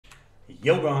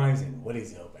Yo guys, and what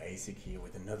is up? Basic here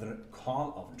with another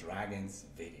Call of Dragons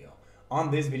video.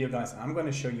 On this video guys, I'm going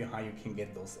to show you how you can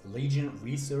get those Legion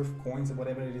Reserve coins or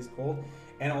whatever it is called.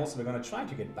 And also we're going to try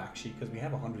to get Bakshi because we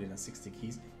have 160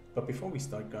 keys. But before we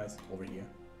start guys, over here,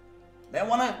 I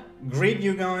want to greet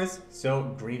you guys.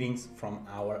 So greetings from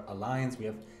our alliance. We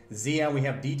have Zia, we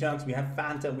have Detox, we have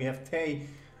Fanta, we have Tay.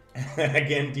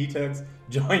 Again, Detox,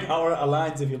 join our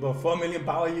alliance if you're above 4 million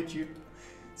power YouTube.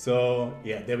 So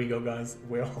yeah, there we go guys,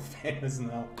 we're all famous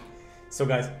now. So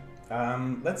guys,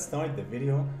 let's start the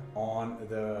video on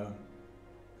the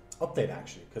update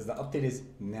actually, because the update is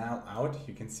now out.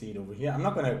 You can see it over here. I'm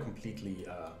not going to completely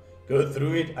go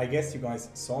through it. I guess you guys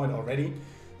saw it already.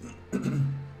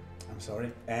 I'm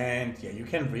sorry. And yeah, you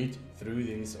can read through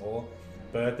this all.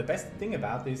 But the best thing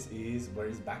about this is, where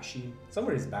is Bakshi?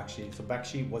 Somewhere is Bakshi. So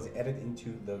Bakshi was added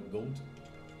into the gold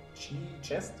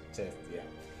chest, yeah.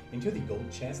 Into the gold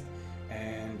chest,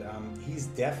 and he's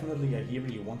definitely a hero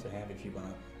you want to have if you're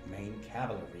gonna main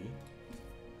cavalry.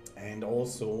 And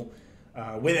also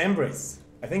with Embrace,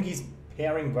 I think he's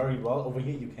pairing very well. Over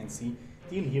here you can see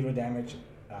deal hero damage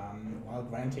while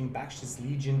granting Bakshi's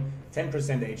Legion 10%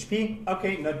 HP.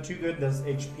 Okay, not too good, there's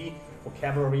HP for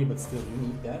cavalry, but still you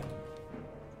need that.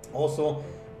 Also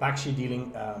Bakshi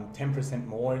dealing 10%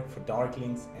 more for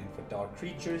Darklings and for Dark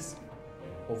Creatures.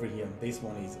 Over here, this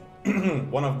one is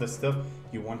one of the stuff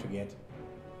you want to get.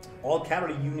 All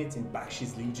cavalry units in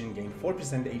Bakshi's Legion gain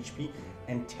 4% HP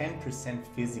and 10%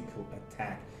 physical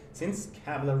attack. Since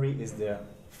cavalry is the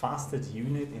fastest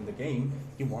unit in the game,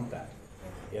 you want that.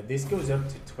 Yeah, this goes up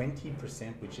to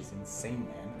 20%, which is insane,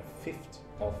 man. A fifth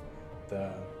of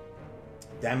the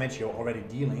damage you're already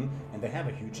dealing, and they have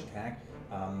a huge attack,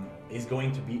 is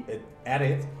going to be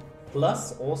added,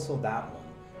 plus also that one.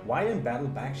 While in battle,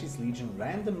 Bakshi's Legion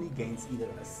randomly gains either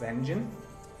Ascension,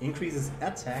 increases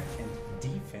attack and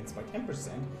defense by 10%,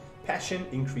 Passion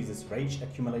increases rage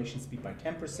accumulation speed by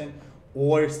 10%,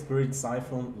 or Spirit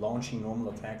Siphon launching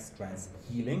normal attacks grants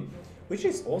healing, which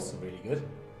is also really good.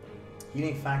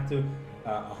 Healing factor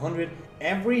 100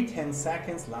 every 10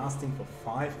 seconds, lasting for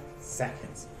 5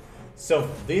 seconds. So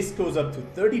this goes up to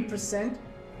 30%.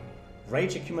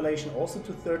 Rage accumulation also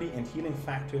to 30, and healing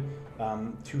factor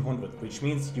 200, which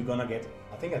means you're gonna get,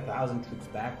 I think, 1,000 troops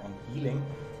back on healing.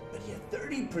 But yeah,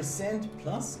 30%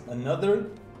 plus another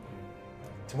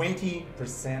 20%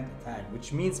 attack,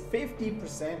 which means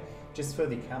 50% just for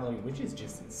the cavalry, which is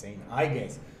just insane, I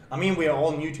guess. I mean, we are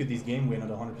all new to this game, we're not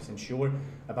 100% sure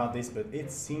about this, but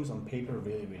it seems on paper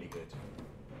really, really good.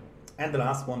 And the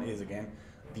last one is, again,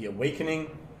 the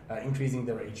Awakening, increasing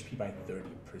their HP by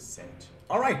 30%.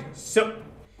 Alright, so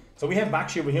we have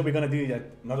Bakshi over here. We're gonna do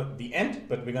that, not at the end,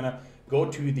 but we're gonna go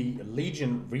to the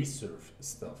Legion Reserve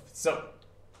stuff. So,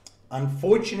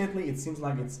 unfortunately, it seems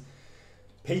like it's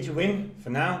pay to win for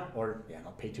now, or yeah,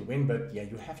 not pay to win, but yeah,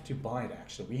 you have to buy it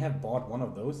actually. We have bought one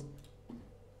of those.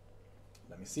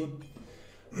 Let me see.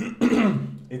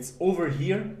 It's over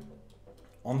here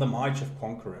on the March of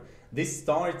Conqueror. This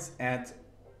starts at,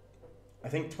 I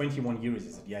think, 21 euros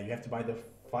is it? Yeah, you have to buy the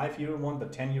 5 euro one, the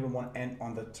 10 euro one, and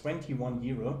on the 21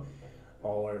 euro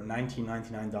or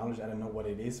 $19.99, I don't know what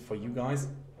it is for you guys,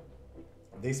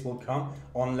 this will come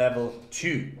on level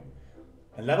 2.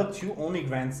 And level 2 only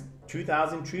grants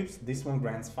 2,000 troops. This one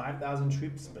grants 5,000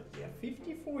 troops, but yeah,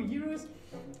 54 euros.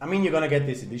 I mean, you're gonna get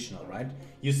this additional, right?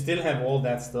 You still have all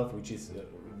that stuff, which is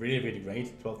really, really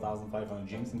great. 12,500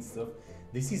 gems and stuff.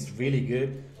 This is really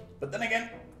good. But then again,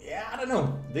 yeah, I don't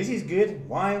know. This is good.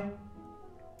 Why?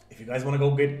 If you guys want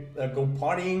to go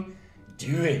partying,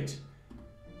 do it.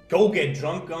 Go get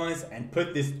drunk, guys, and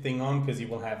put this thing on, because you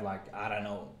will have, like, I don't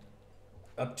know,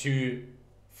 up to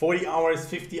 40 hours,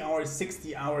 50 hours,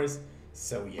 60 hours.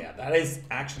 So yeah, that is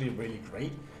actually really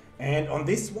great. And on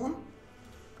this one,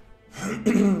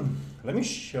 let me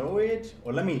show it,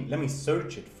 or let me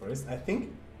search it first. I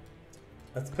think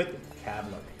let's put the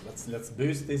cavalry. Let's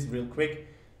boost this real quick.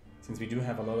 Since we do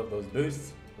have a lot of those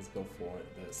boosts, let's go for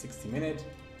the 60-minute.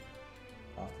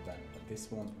 After that, this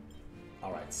one.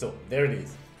 Alright, so there it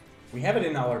is. We have it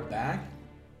in our bag.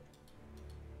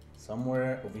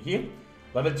 Somewhere over here.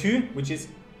 Level 2, which is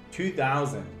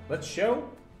 2,000. Let's show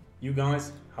you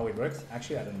guys how it works.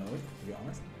 Actually, I don't know it, to be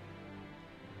honest.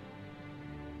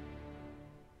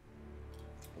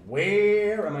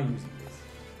 Where am I using this?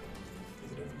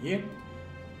 Is it over here?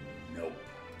 Nope.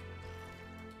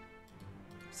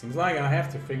 Seems like I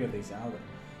have to figure this out.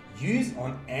 Use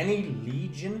on any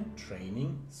Legion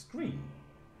training screen.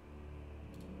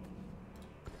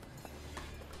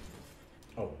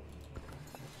 Oh.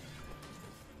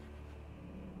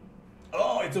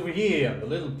 Oh, it's over here, the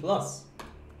little plus.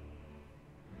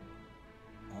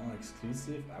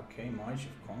 exclusive. Okay, March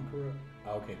of Conqueror.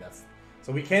 Okay, that's... So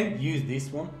we can use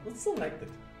this one. Let's select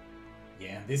it.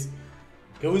 Yeah, this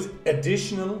goes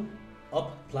additional up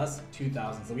plus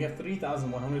 2,000. So we have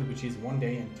 3,100, which is 1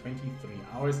 day and 23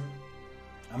 hours.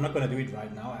 I'm not going to do it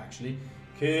right now, actually,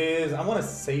 because I want to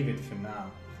save it for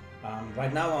now.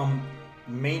 Right now, I'm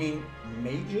maining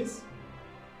mages.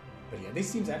 But yeah, this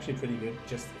seems actually pretty good,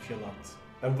 just if you're not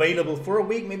available for a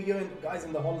week. Maybe you're guys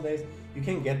in the holidays, you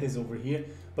can get this over here.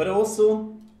 But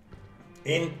also,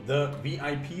 in the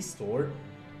VIP store,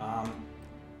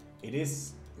 it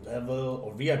is level,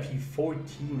 or VIP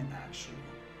 14 actually.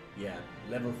 Yeah,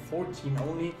 level 14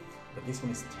 only, but this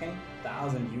one is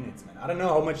 10,000 units, man. I don't know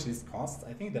how much this costs.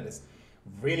 I think that is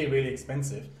really, really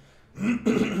expensive.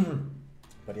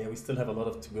 But yeah, we still have a lot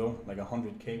of to go, like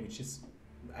 100k, which is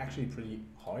actually pretty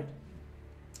hard.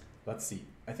 Let's see.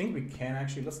 I think we can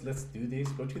actually, let's do this.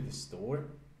 Go to the store.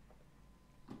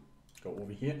 Go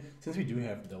over here. Since we do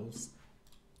have those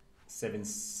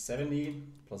 770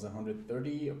 plus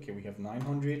 130, okay, we have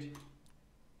 900.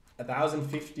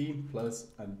 1,050 plus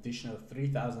additional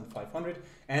 3,500,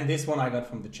 and this one I got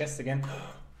from the chest again.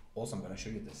 Also, I'm gonna show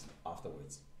you this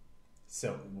afterwards.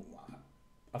 So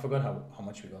I forgot how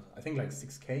much we got. I think like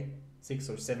 6k, 6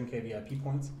 or 7k VIP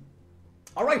points.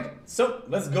 All right, so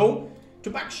let's go to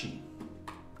Bakshi.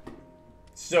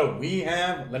 So we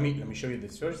have, let me show you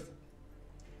this first.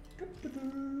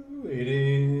 It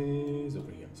is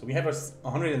over here. So we have our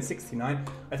 169.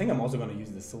 I think I'm also going to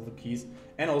use the silver keys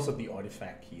and also the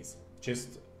artifact keys.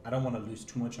 Just, I don't want to lose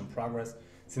too much on progress.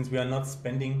 Since we are not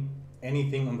spending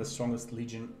anything on the strongest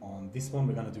legion on this one,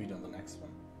 we're going to do it on the next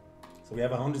one. So we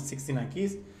have 169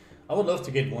 keys. I would love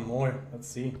to get one more. Let's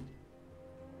see.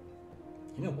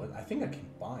 You know what? I think I can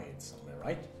buy it somewhere,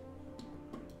 right?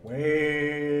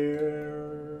 Where?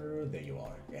 There you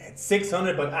are. Yeah, it's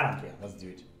 600, but I don't care. Let's do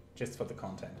it. Just for the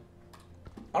content.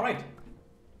 All right.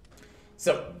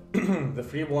 So, the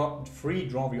free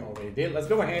draw we already did. Let's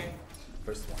go ahead.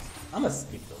 First one. I'm gonna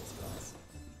skip those guys.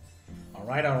 All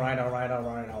right.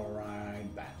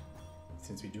 Bad.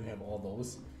 Since we do have all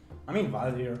those. I mean,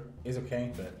 Valdir is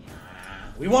okay, but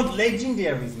we want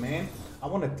legendaries, man. I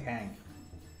want a tank.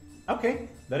 Okay,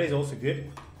 that is also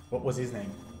good. What was his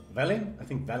name? Valen? I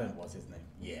think Valen was his name.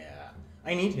 Yeah,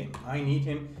 I need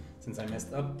him. Since I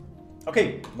messed up.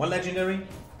 Okay, one legendary.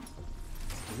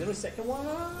 Is there a second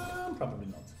one? Probably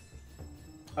not.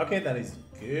 Okay, that is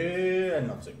good and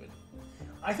not so good.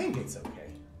 I think it's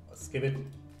okay. Let's skip it.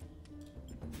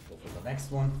 Go for the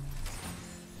next one.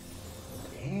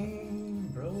 Dang,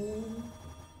 bro.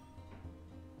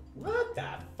 What the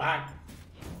fuck?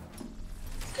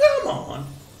 Come on.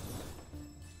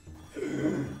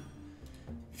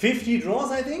 50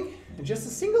 draws, I think. And just a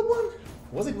single one?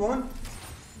 Was it one?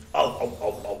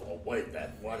 Oh, wait,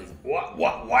 that, what the fuck?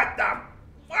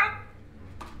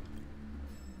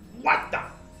 What the?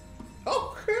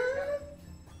 Okay.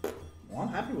 Well, I'm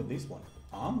happy with this one.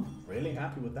 I'm really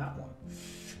happy with that one.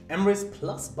 Emrys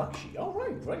plus Bakshi. All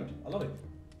right, great. I love it.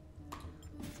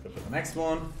 Let's go for the next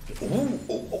one.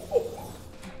 Oh.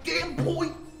 Game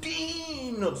Boy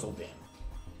Dean. Not so damn.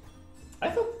 I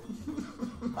thought,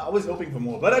 I was hoping for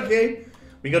more, but okay.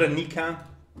 We got a Nika.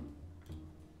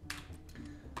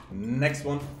 Next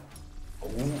one.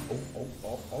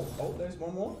 Oh, there's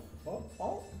one more.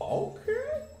 Oh,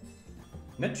 okay.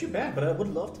 Not too bad, but I would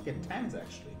love to get tanks,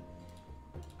 actually.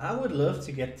 I would love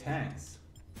to get tanks.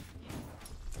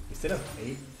 Instead of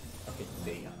 8, okay,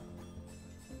 damn.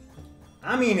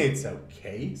 I mean, it's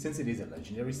okay, since it is a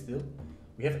legendary still.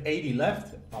 We have 80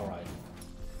 left. Alright.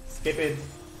 Skip it.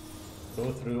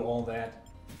 Go through all that.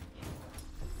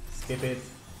 Skip it.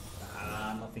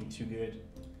 Nothing too good.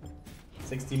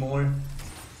 60 more.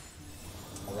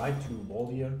 Alright, 2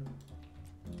 ball here.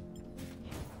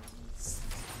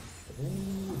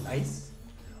 Ooh, nice.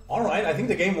 Alright, I think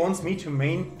the game wants me to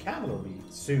main cavalry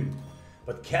soon.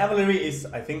 But cavalry is,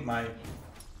 I think, my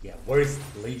worst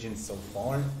legion so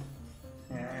far.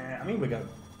 I mean, we're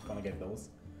gonna get those.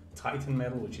 Titan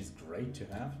medal, which is great to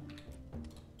have.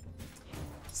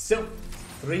 So,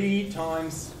 3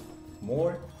 times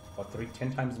more, or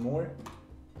 10 times more.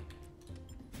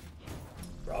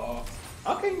 Bro.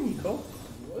 Okay, Nico.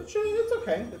 It's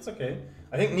okay, it's okay.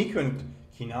 I think Nico and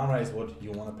Kinara is what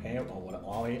you want to pair, or what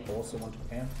I also want to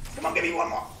pair. Come on, give me one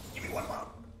more. Give me one more.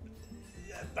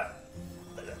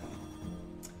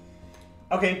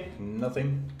 Okay,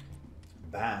 nothing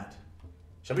bad.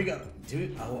 Shall we go do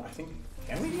it? Oh, I think,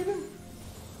 can we even?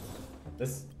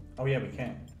 This, oh yeah, we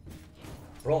can.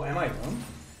 Bro, am I done?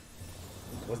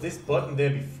 Was this button there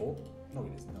before? No,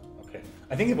 it is not. Okay.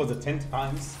 I think it was a 10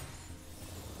 times.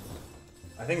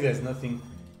 I think there's nothing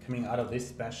coming out of this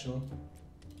special.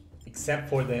 Except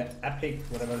for the epic,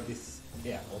 whatever this,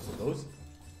 yeah, also those.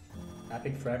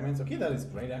 Epic fragments. Okay, that is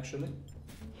great actually.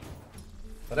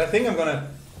 But I think I'm gonna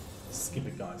skip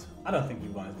it, guys. I don't think you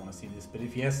guys want to see this, but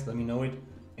if yes, let me know it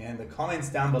in the comments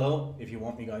down below if you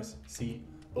want me guys see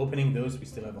opening those. We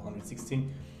still have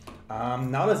 116.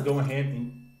 Now let's go ahead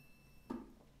and...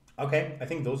 Okay, I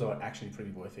think those are actually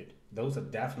pretty worth it. Those are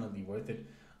definitely worth it.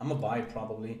 I'm gonna buy it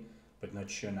probably, but not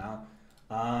sure now.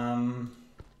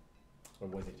 Where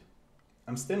was it?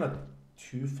 I'm still not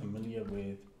too familiar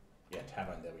with... Yeah,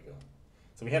 Tavern, there we go.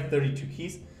 So we have 32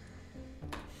 keys.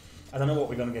 I don't know what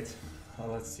we're gonna get. Oh,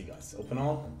 let's see, guys. Open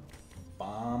all.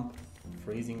 Bomb.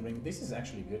 Freezing ring. This is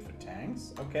actually good for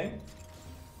tanks. Okay.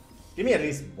 Give me at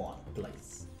least one,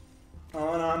 please.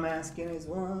 All I'm asking is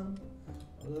one.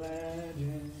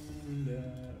 Legendary.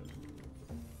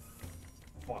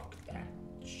 Fuck that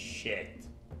shit.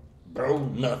 Bro,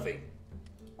 nothing.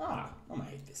 I'm gonna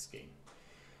hate this game.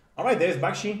 Alright, there's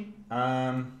Bakshi.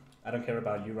 I don't care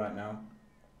about you right now.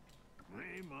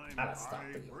 Let's stop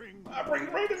the game. I bring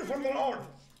greetings from the north.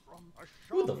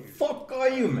 Who the fuck are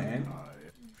you, man?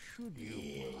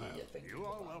 Yeah, thank you.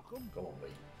 Are welcome. Go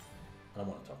away. I don't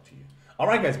want to talk to you.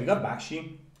 Alright, guys, we got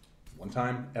Bakshi. One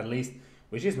time, at least.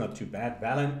 Which is not too bad.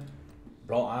 Valen.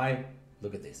 Bro,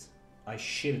 look at this. I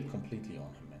shitted completely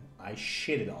on him, man. I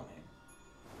shitted on him.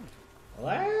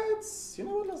 Let's... You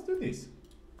know what? Let's do this.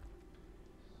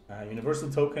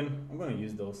 Universal token. I'm going to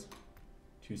use those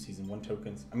 2 season 1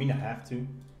 tokens. I mean, I have to.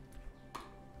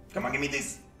 Come on, give me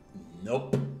this.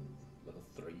 Nope. Level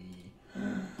 3.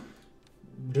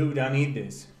 Dude, I need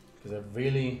this. Because I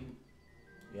really...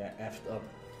 Yeah, effed up.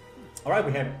 Alright,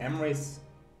 we have Emrys.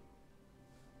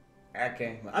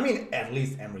 Okay. I mean, at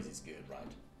least Emrys is good,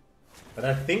 right? But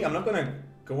I think I'm not going to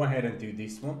go ahead and do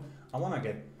this one. I want to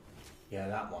get... Yeah,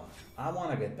 that one. I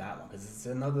want to get that one. Because it's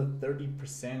another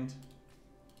 30%.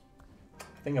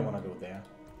 I think I want to go there.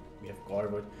 We have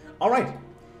Garwood. Alright.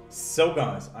 So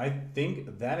guys, I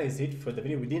think that is it for the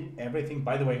video. We did everything.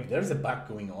 By the way, there's a bug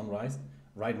going on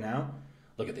right now.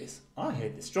 Look at this. I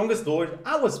hate this. Strongest Lord.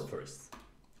 I was first.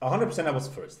 100% I was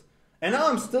first. And now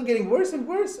I'm still getting worse and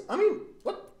worse. I mean,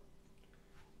 what?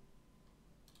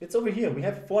 It's over here. We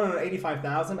have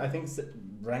 485,000. I think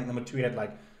rank number 2 had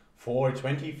like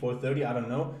 420, 430. I don't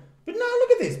know. But now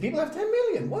look at this. People have 10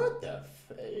 million. What the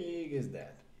fake is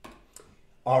that?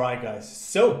 Alright guys,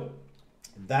 so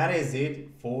that is it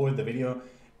for the video.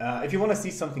 If you want to see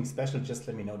something special, just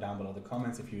let me know down below in the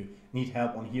comments. If you need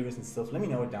help on heroes and stuff, let me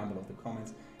know it down below in the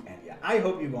comments. And yeah, I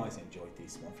hope you guys enjoyed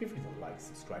this one. Feel free to like,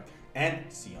 subscribe, and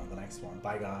see you on the next one.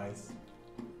 Bye guys.